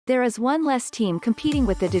There is one less team competing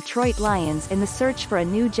with the Detroit Lions in the search for a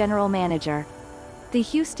new general manager. The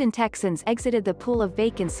Houston Texans exited the pool of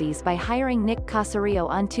vacancies by hiring Nick Caserio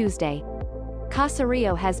on Tuesday.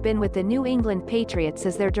 Caserio has been with the New England Patriots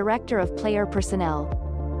as their director of player personnel.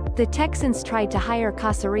 The Texans tried to hire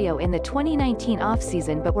Caserio in the 2019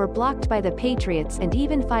 offseason but were blocked by the Patriots and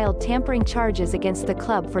even filed tampering charges against the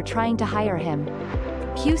club for trying to hire him.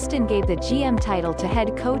 Houston gave the GM title to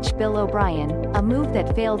head coach Bill O'Brien, a move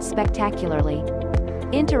that failed spectacularly.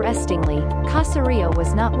 Interestingly, Caserio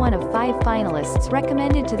was not one of 5 finalists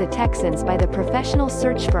recommended to the Texans by the professional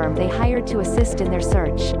search firm they hired to assist in their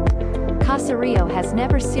search. Caserio has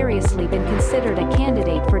never seriously been considered a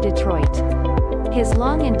candidate for Detroit. His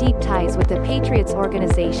long and deep ties with the Patriots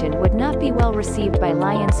organization would not be well received by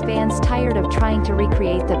Lions fans tired of trying to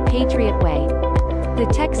recreate the Patriot Way. The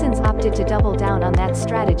Texans opted to double down on that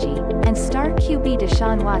strategy, and star QB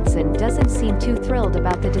Deshaun Watson doesn't seem too thrilled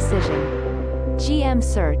about the decision. GM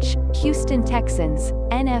search, Houston Texans,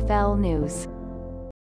 NFL News.